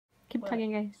Keep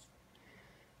talking, guys.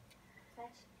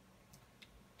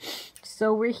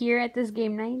 So we're here at this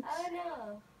game night. I don't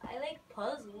know. I like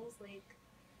puzzles. Like.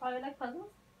 Oh, you like puzzles?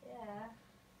 Yeah.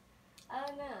 I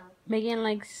don't know. Megan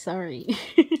likes sorry.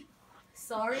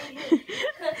 Sorry.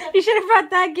 You should have brought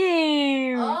that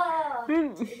game. Oh,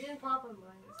 it didn't pop on mine.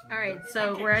 Alright,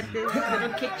 so we're at this little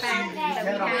kickback that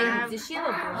we have. Does she have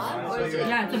a blog? Or is it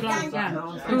Yeah, it's a blog. Yeah.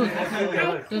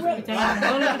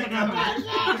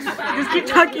 Just keep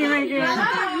talking, Megan.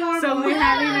 So we're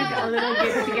having like a little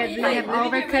get together. We have all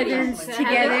of our cousins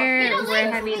together.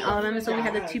 We're having all of them. So we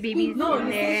have the two babies in there,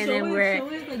 and then we're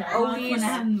always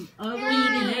eating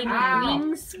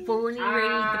wings. We're only ready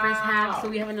the first half, so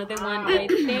we have another one right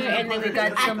there, and then we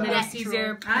got some Little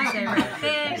Caesar pizza right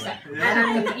there. And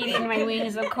I'm eating my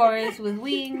wings, of course, with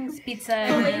wings, pizza,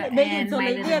 and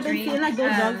my little drink.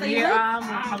 Later on,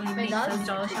 we'll probably make some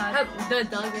Jolly shots.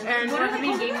 And we're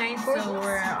having game night, so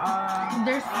we're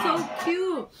They're so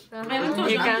cute.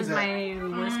 here comes my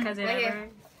worst cousin ever.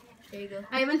 There you go.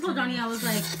 I even told Johnny, I was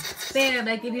like, babe,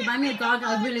 like if you buy me a dog,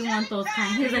 I really want those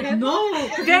kind. He's like, no.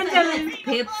 He like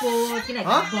pit bulls, he like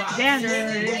boxers.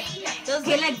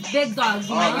 He like big dogs,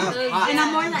 you know? And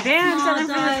I'm more like small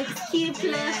dogs, cute,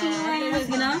 fluffy ones,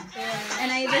 you know? And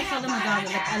I even told him a dog,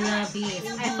 like, I love these.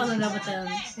 I fell in love with them.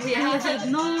 And he was like,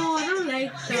 no, I don't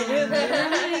like them.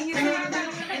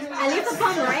 At least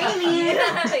upon raining.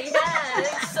 Yeah,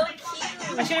 it's so cute.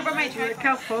 I should have brought my look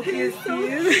how focused he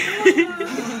is.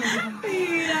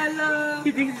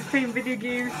 He thinks he's playing video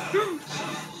games.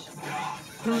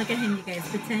 Don't look at him, you guys.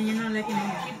 Pretend you're not looking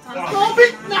at him. Stop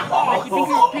it! No! He thinks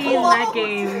he's playing that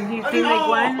game. He's playing like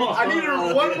one. I need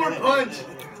one more punch.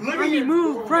 Look Ronnie, at you.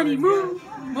 move! Ronnie, move!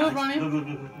 Move, Ronnie.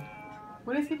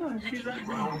 What is he doing?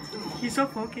 He's so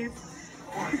focused.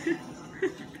 How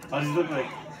does he look like?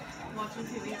 Watching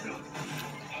TV.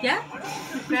 Yeah?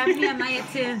 Grab me at Maya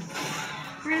too.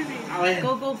 Where is he?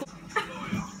 Go, go, go.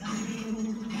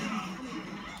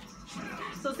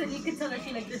 So then you can tell that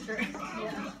she liked your shirt.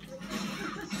 Yeah.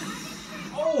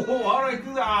 Oh, how did I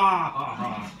do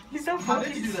that? He's so How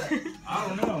focused. did you do that? I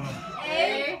don't know.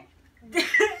 Hey.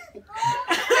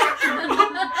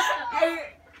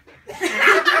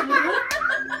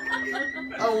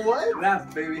 A what?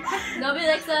 Laugh, baby. Nobody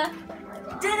likes a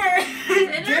Dinner!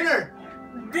 Dinner.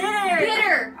 Dinner!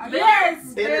 bitter.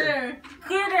 Yes! Dinner.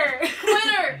 Quitter!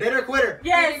 Quitter. Bitter quitter.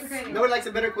 Yes! Nobody likes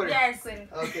a bitter quitter. Yes!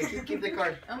 Okay, keep the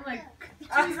card. I'm like,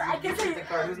 I can Keep say the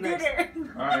card. Who's next? dinner.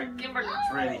 Alright.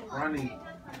 It's ready. Running.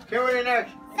 Kimberly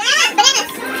next.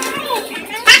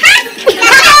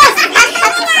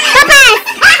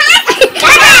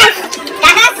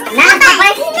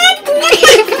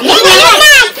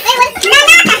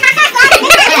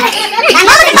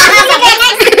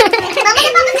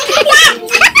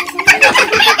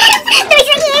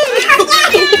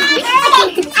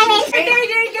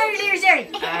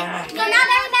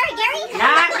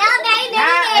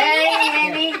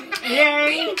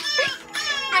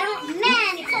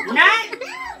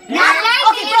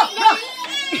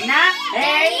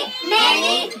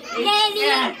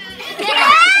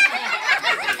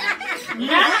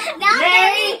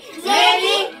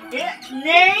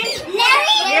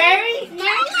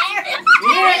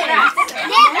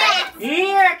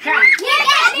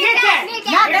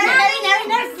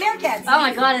 oh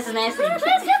my god, this is nasty.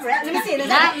 Let me see.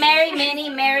 Not Mary, Minnie,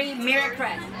 Mary,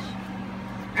 Miracrest.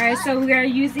 Alright, so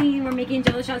we're making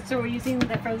jello shots, so we're using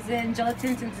the frozen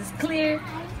gelatin since it's clear.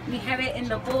 We have it in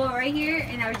the bowl right here,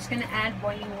 and now we're just gonna add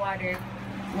boiling water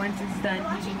once it's done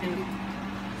heating up.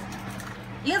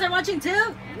 You guys are watching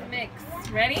too? Mix.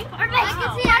 Ready? I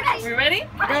can see our guys. We ready?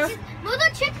 Move the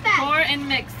chip back. Pour and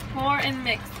mix. Pour and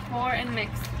mix. Pour and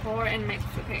mix. Pour and mix.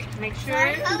 Okay. Make sure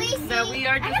that we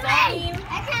are dissolving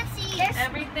I can't see.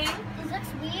 everything. This looks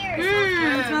weird.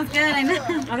 It smells good, I know.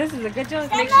 Oh, this is a good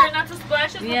joke. Make sure not to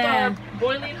splash it Yeah. with the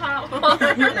boiling hot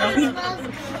water. It smells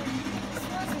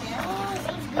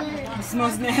good. It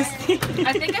smells nasty.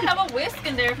 I think I have a whisk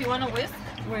in there if you want a whisk.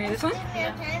 Where, this one?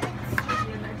 Yeah.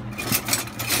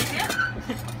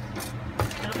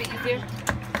 That'll be easier.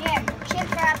 Here,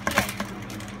 chips are up here.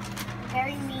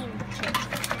 Very mean chips.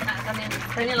 También.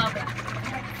 Prende la otra.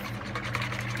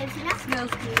 It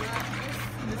smells good.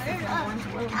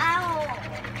 Ow.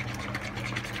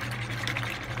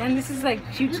 And this is like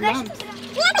huge You guys lumps. should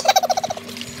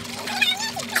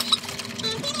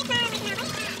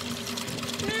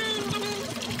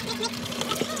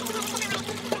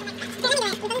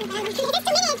put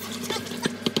it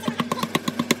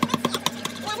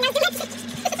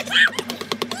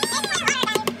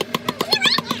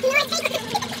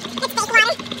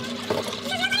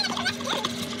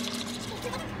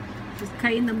Just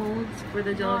cutting the molds. for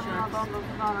the jello shots.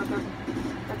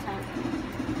 That's fine.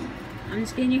 I'm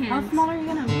just getting your hands. How small are you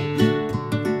gonna make?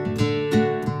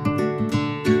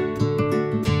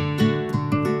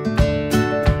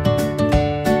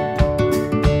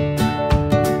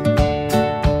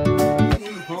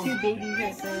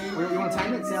 You want to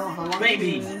time it? How long?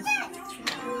 Babies.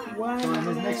 What?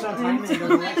 So, next one, time it.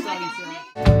 The next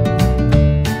one,